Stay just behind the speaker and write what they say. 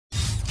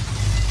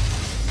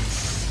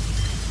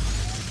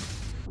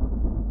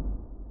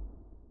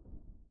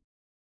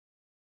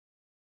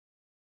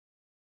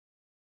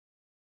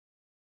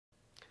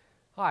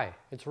Hi,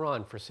 it's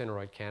Ron for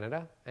Cineroid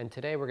Canada, and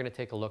today we're going to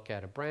take a look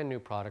at a brand new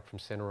product from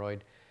Cineroid,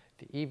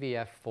 the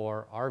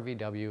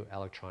EVF4RVW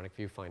Electronic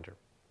Viewfinder.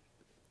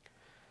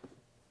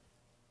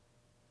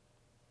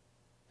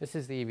 This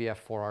is the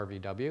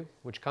EVF4RVW,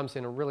 which comes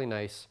in a really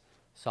nice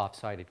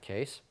soft-sided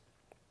case.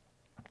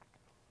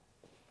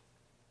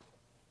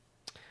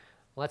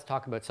 Let's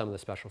talk about some of the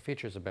special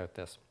features about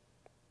this.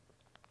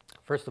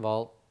 First of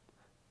all,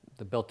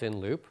 the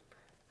built-in loupe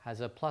has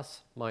a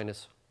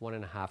plus-minus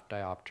 1.5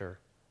 diopter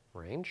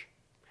range.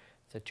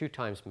 It's a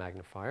 2x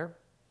magnifier.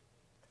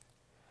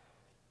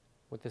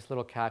 With this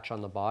little catch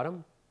on the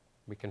bottom,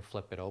 we can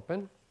flip it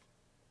open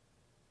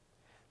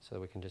so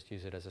that we can just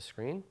use it as a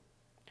screen.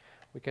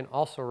 We can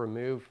also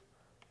remove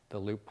the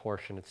loupe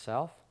portion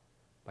itself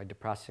by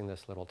depressing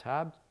this little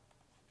tab,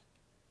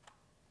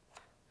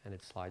 and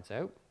it slides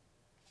out.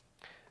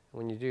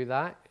 When you do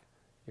that,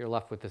 you're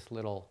left with this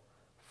little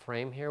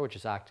frame here, which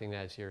is acting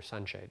as your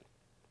sunshade.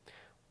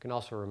 We can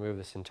also remove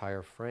this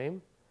entire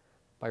frame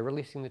by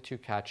releasing the two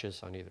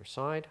catches on either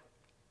side,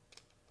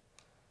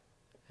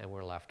 and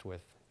we're left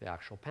with the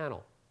actual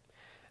panel.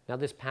 Now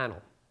this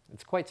panel,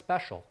 it's quite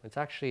special. It's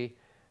actually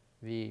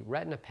the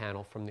Retina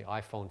panel from the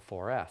iPhone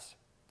 4S.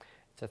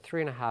 It's a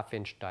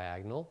 3.5-inch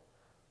diagonal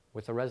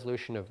with a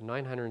resolution of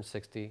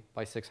 960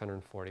 by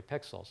 640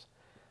 pixels,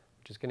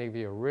 which is going to give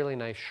you a really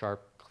nice,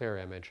 sharp, clear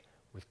image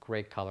with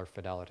great color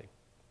fidelity.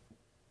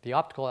 The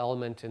optical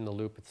element in the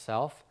loupe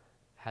itself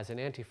has an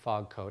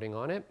anti-fog coating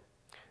on it,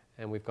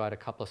 and we've got a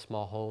couple of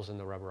small holes in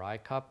the rubber eye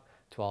cup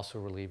to also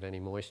relieve any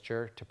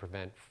moisture to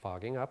prevent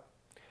fogging up.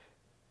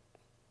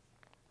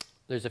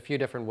 There's a few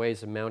different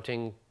ways of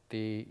mounting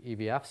the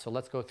EVF, so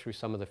let's go through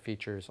some of the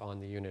features on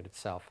the unit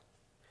itself.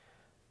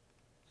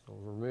 So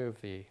we'll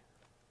remove the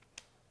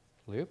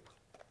loupe,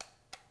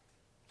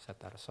 set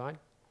that aside.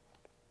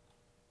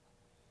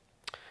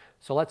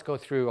 So let's go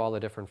through all the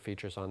different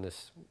features on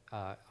this,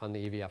 on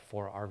the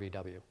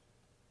EVF4RVW.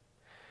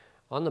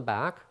 On the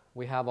back,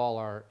 we have all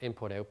our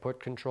input-output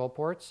control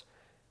ports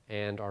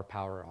and our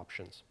power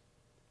options.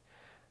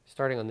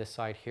 Starting on this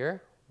side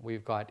here,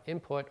 we've got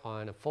input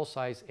on a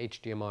full-size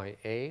HDMI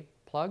A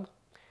plug,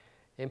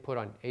 input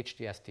on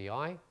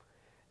HDSDI,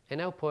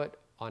 and output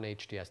on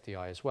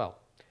HDSDI as well.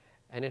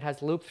 And it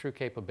has loop-through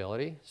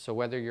capability, so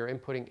whether you're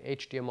inputting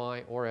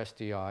HDMI or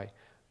SDI,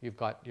 you've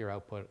got your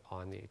output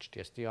on the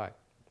HDSDI.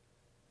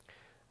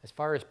 As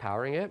far as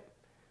powering it,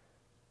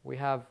 we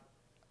have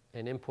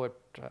an input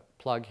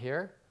plug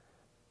here,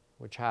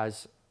 which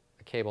has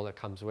a cable that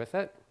comes with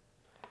it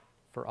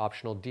for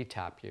optional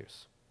DTAP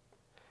use.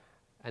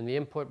 And the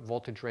input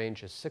voltage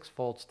range is 6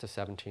 volts to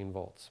 17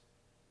 volts.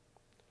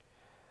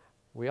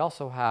 We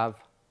also have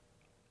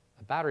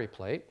a battery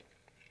plate,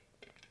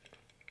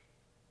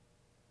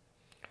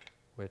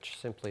 which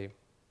simply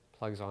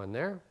plugs on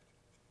there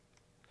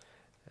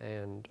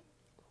and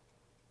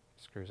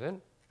screws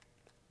in.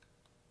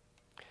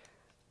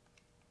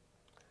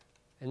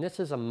 And this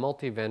is a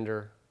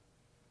multi-vendor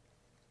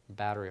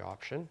battery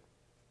option.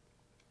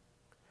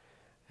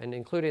 And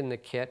included in the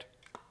kit,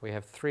 we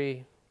have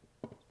 3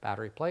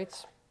 battery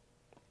plates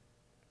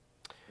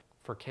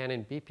for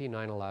Canon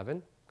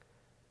BP911,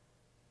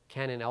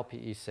 Canon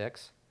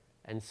LPE6,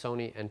 and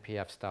Sony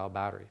NPF style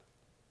battery.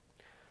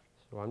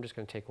 So I'm just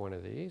going to take one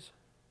of these,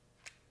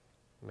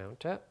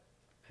 mount it,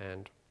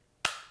 and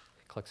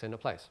it clicks into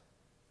place.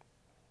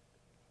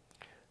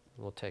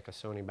 We'll take a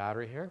Sony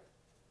battery here.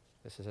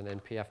 This is an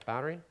NPF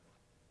battery,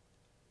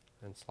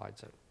 and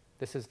slides in.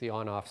 This is the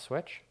on-off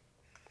switch.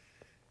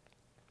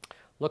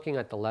 Looking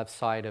at the left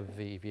side of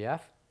the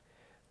EVF,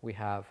 we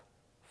have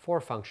 4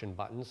 function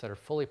buttons that are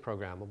fully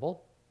programmable.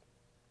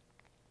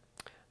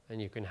 And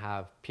you can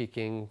have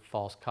peaking,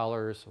 false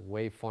colors,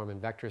 waveform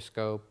and vector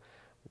scope,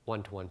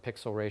 1:1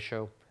 pixel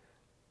ratio.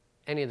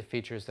 Any of the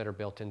features that are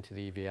built into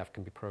the EVF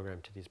can be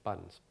programmed to these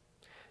buttons.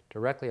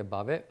 Directly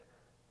above it,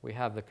 we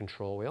have the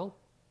control wheel.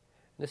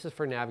 This is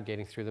for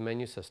navigating through the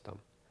menu system.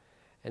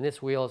 And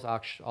this wheel is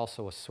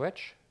also a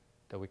switch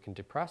that we can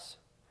depress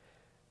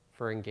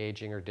for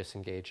engaging or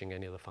disengaging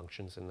any of the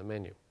functions in the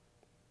menu.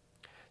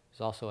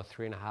 There's also a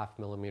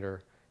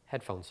 3.5mm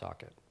headphone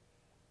socket.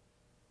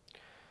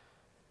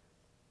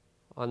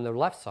 On the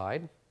left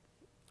side,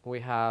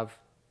 we have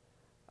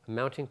a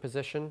mounting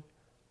position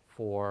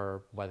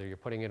for whether you're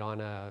putting it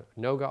on a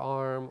Noga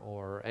arm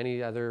or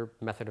any other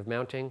method of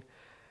mounting.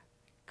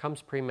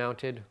 Comes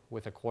pre-mounted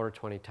with a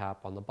 1/4-20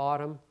 tap on the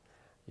bottom.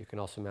 You can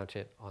also mount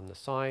it on the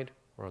side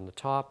or on the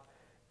top.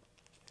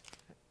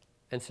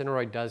 And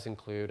Cineroid does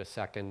include a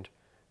second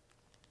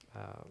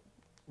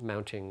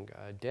mounting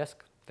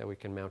disc that we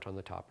can mount on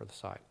the top or the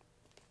side.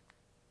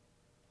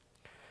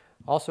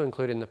 Also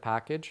included in the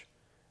package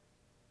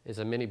is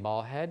a mini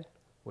ball head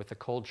with a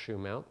cold shoe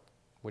mount,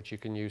 which you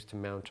can use to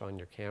mount on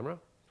your camera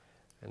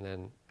and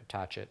then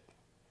attach it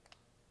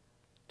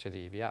to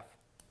the EVF.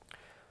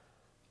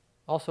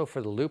 Also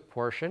for the loupe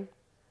portion,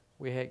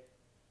 we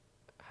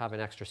have an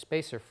extra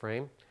spacer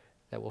frame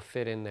that will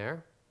fit in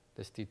there.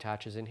 This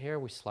detaches in here.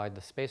 We slide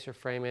the spacer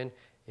frame in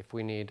if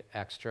we need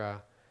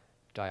extra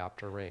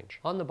diopter range.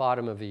 On the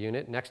bottom of the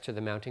unit, next to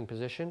the mounting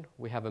position,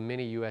 we have a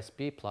mini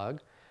USB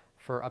plug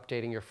for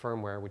updating your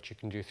firmware, which you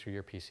can do through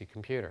your PC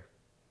computer.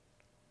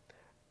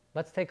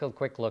 Let's take a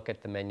quick look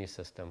at the menu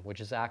system, which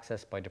is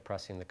accessed by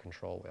depressing the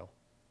control wheel.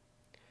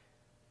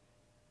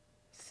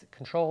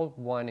 Control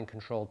 1 and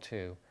Control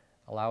 2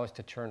 allow us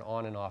to turn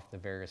on and off the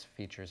various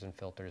features and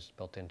filters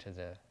built into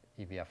the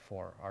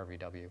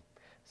EVF4RVW,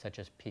 such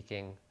as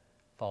peaking,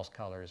 false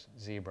colors,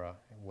 zebra,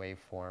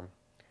 waveform,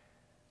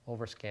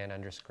 overscan,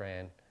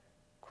 underscan,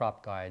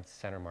 crop guides,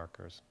 center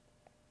markers.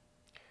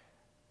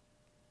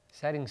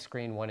 Settings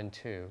screen 1 and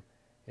 2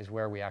 is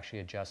where we actually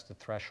adjust the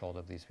threshold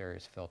of these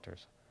various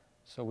filters.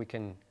 So we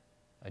can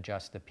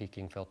adjust the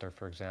peaking filter,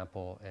 for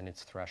example, and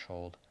its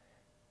threshold,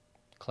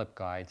 clip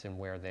guides and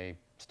where they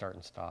start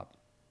and stop.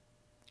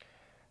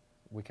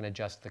 We can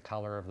adjust the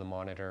color of the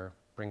monitor,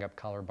 bring up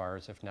color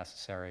bars if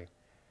necessary,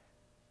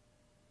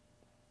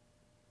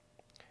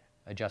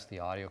 adjust the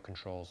audio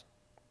controls.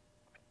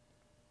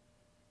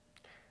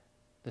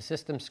 The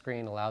system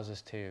screen allows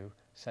us to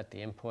set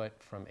the input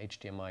from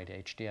HDMI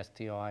to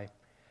HDSDI.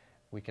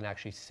 We can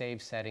actually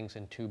save settings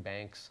in 2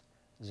 banks,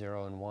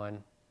 0 and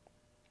 1.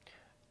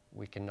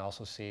 We can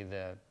also see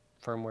the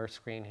firmware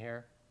screen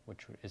here,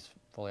 which is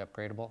fully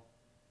upgradable,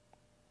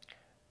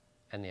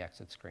 and the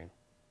exit screen.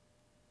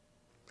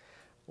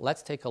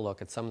 Let's take a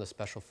look at some of the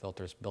special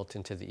filters built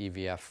into the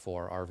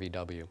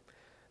EVF4RVW.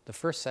 The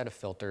first set of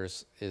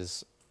filters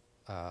is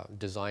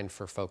designed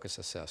for focus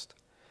assist.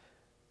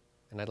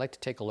 And I'd like to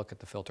take a look at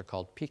the filter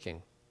called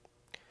peaking.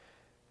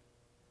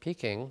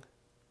 Peaking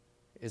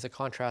is a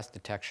contrast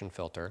detection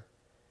filter,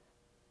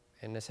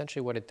 and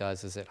essentially what it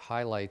does is it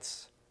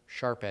highlights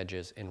sharp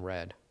edges in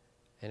red,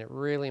 and it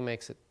really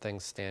makes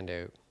things stand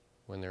out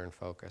when they're in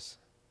focus.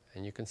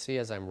 And you can see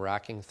as I'm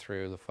racking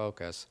through the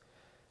focus,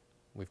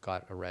 we've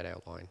got a red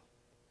outline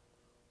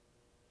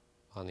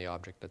on the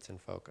object that's in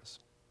focus.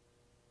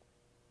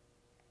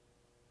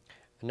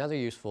 Another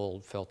useful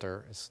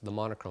filter is the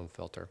monochrome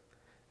filter,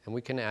 and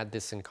we can add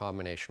this in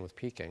combination with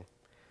peaking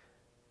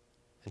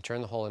and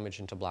turn the whole image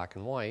into black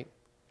and white,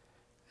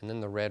 and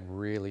then the red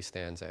really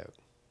stands out.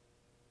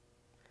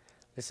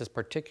 This is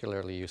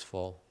particularly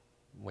useful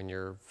when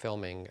you're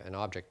filming an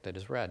object that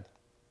is red.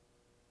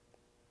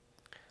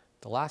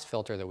 The last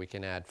filter that we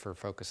can add for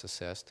focus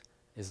assist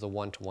is the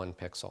 1-to-1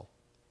 pixel.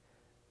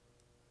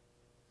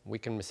 We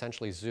can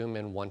essentially zoom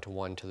in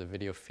 1-to-1 to the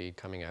video feed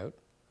coming out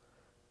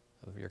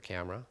of your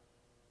camera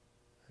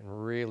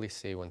and really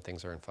see when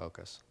things are in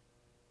focus.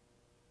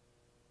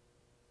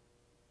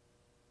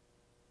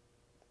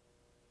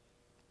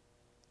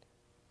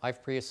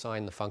 I've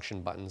pre-assigned the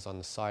function buttons on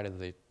the side of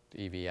the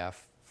EVF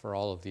for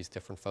all of these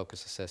different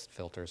focus assist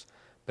filters,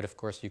 but of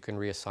course you can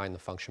reassign the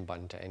function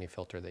button to any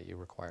filter that you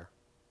require.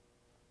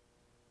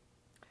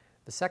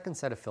 The second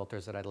set of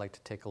filters that I'd like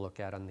to take a look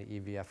at on the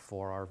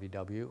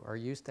EVF4RVW are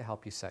used to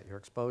help you set your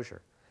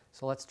exposure.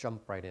 So let's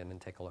jump right in and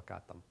take a look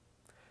at them.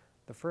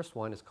 The first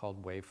one is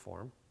called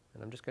Waveform,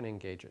 and I'm just going to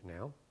engage it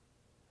now.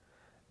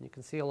 And you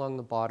can see along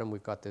the bottom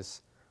we've got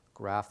this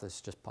graph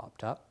that's just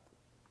popped up.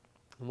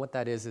 And what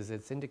that is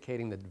it's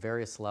indicating the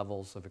various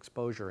levels of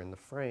exposure in the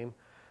frame.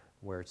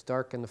 Where it's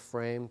dark in the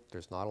frame,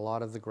 there's not a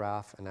lot of the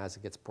graph, and as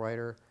it gets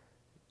brighter,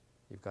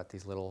 you've got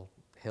these little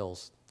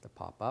hills that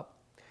pop up.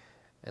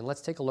 And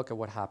let's take a look at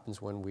what happens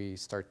when we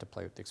start to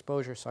play with the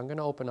exposure. So I'm going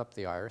to open up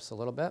the iris a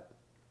little bit.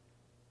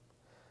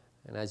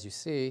 And as you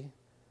see,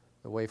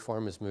 the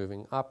waveform is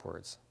moving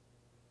upwards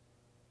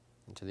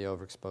into the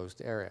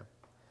overexposed area.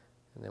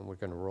 And then we're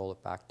going to roll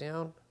it back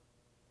down.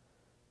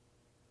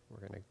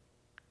 We're going to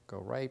go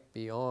right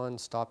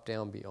beyond, stop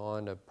down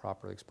beyond a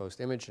properly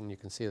exposed image, and you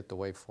can see that the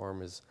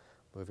waveform is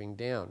moving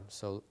down.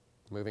 So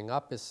moving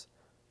up is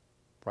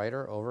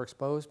brighter,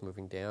 overexposed.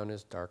 Moving down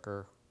is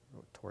darker,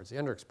 towards the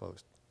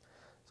underexposed.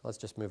 So let's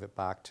just move it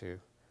back to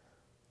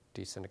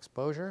decent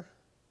exposure,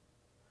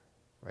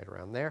 right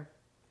around there.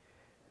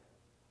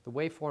 The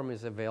waveform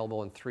is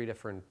available in 3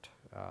 different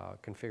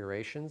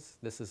configurations.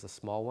 This is a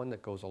small one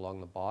that goes along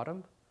the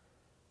bottom.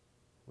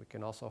 We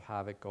can also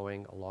have it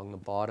going along the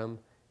bottom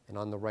and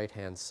on the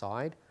right-hand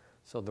side.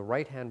 So the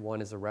right-hand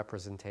one is a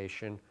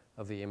representation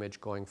of the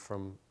image going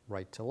from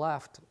right to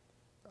left,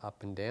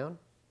 up and down.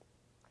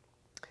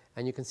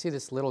 And you can see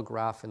this little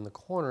graph in the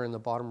corner, in the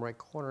bottom right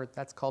corner,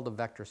 that's called a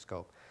vector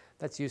scope.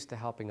 That's used to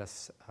helping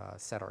us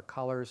set our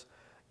colors,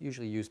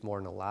 usually used more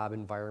in a lab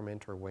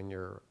environment or when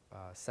you're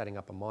setting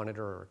up a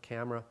monitor or a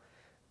camera.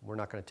 We're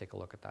not going to take a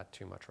look at that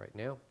too much right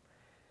now.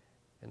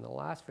 And the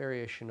last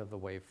variation of the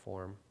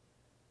waveform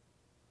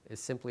is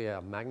simply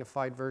a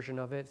magnified version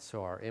of it,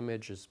 so our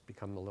image has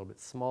become a little bit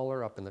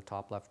smaller up in the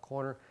top left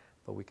corner,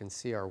 but we can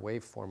see our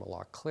waveform a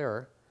lot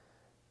clearer.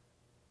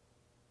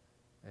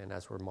 And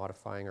as we're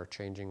modifying or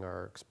changing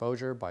our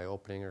exposure by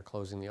opening or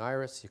closing the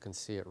iris, you can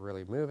see it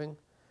really moving.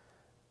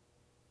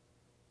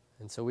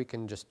 And so we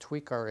can just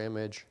tweak our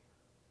image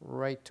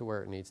right to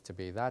where it needs to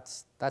be.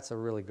 That's a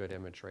really good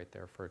image right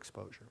there for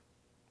exposure.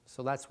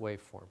 So that's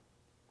waveform.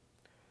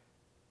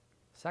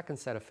 Second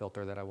set of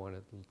filter that I want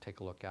to take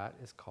a look at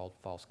is called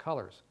false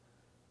colors.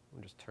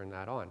 We'll just turn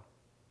that on.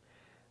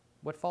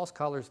 What false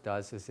colors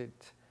does is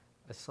it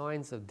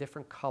assigns a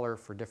different color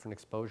for different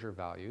exposure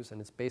values, and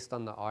it's based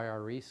on the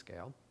IRE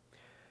scale.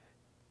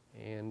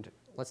 And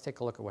let's take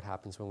a look at what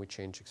happens when we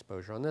change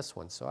exposure on this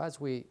one. So as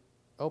we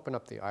open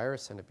up the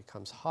iris and it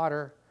becomes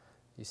hotter,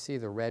 you see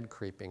the red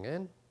creeping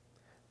in.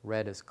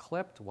 Red is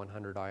clipped,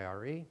 100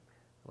 IRE.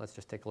 Let's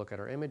just take a look at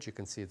our image. You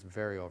can see it's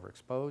very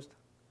overexposed.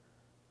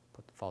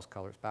 Put the false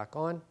colors back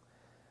on.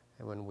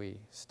 And when we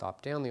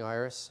stop down the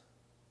iris,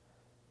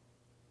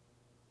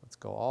 let's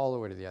go all the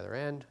way to the other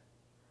end,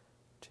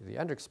 to the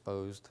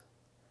underexposed,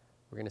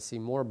 we're going to see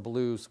more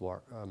blues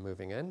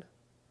moving in.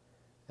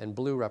 And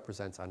blue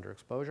represents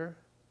underexposure.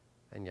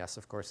 And yes,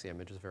 of course, the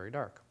image is very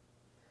dark.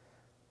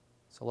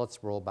 So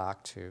let's roll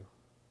back to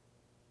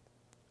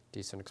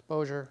decent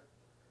exposure,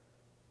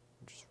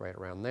 just right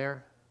around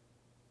there.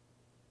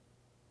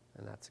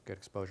 And that's a good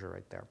exposure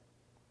right there.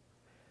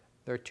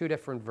 There are two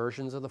different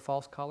versions of the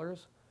false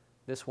colors.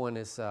 This one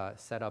is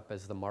set up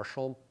as the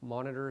Marshall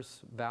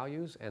monitor's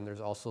values, and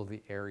there's also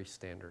the ARRI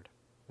standard,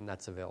 and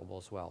that's available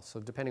as well. So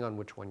depending on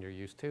which one you're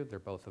used to, they're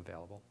both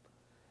available.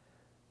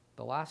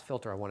 The last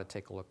filter I want to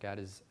take a look at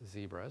is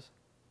zebras.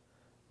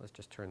 Let's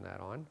just turn that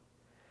on.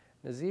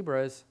 The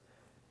zebras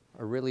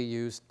are really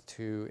used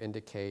to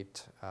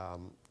indicate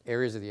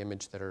areas of the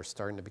image that are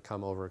starting to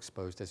become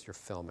overexposed as you're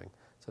filming.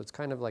 So it's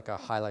kind of like a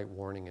highlight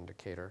warning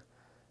indicator.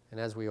 And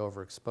as we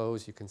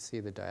overexpose, you can see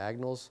the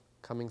diagonals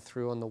coming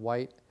through on the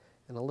white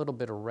and a little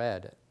bit of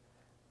red.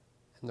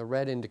 And the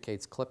red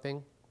indicates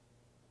clipping,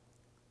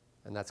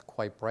 and that's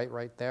quite bright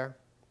right there.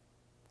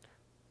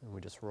 And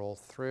we just roll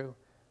through.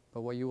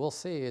 But what you will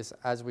see is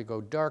as we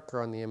go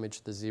darker on the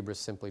image, the zebras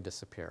simply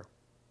disappear.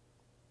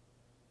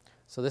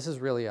 So this is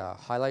really a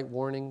highlight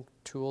warning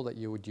tool that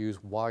you would use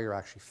while you're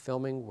actually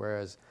filming,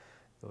 whereas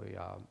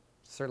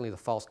certainly the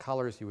false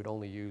colors you would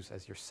only use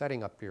as you're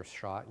setting up your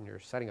shot and you're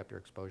setting up your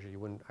exposure. You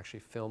wouldn't actually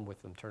film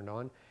with them turned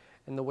on.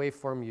 And the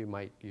waveform you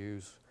might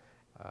use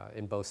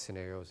in both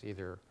scenarios,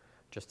 either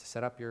just to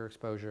set up your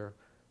exposure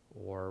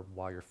or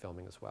while you're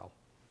filming as well.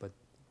 But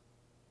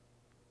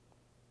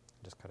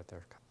just cut it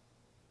there.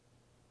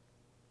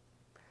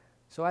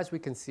 So as we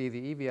can see,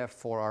 the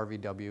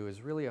EVF4RVW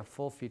is really a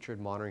full-featured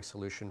monitoring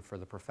solution for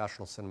the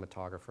professional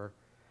cinematographer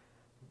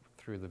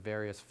through the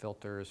various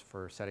filters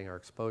for setting our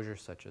exposure,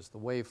 such as the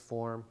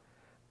waveform.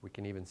 We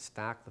can even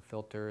stack the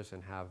filters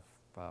and have,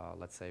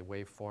 let's say,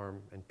 waveform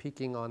and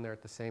peaking on there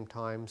at the same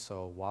time.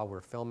 So while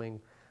we're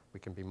filming, we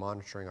can be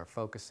monitoring our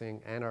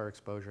focusing and our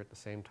exposure at the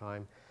same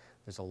time.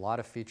 There's a lot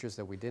of features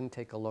that we didn't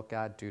take a look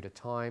at due to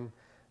time,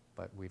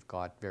 but we've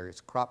got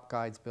various crop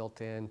guides built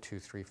in,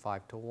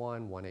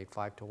 235:1,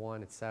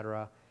 185:1,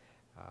 etc.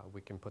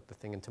 We can put the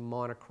thing into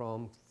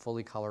monochrome,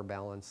 fully color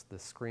balance the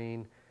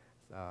screen.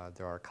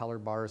 There are color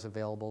bars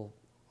available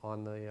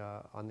on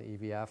the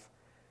EVF,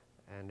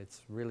 and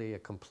it's really a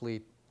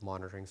complete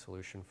monitoring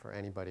solution for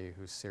anybody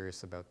who's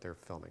serious about their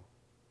filming.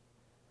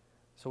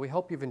 So we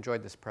hope you've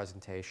enjoyed this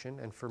presentation,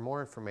 and for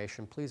more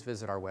information, please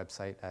visit our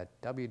website at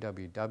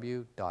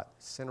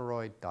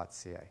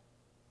www.cineroid.ca.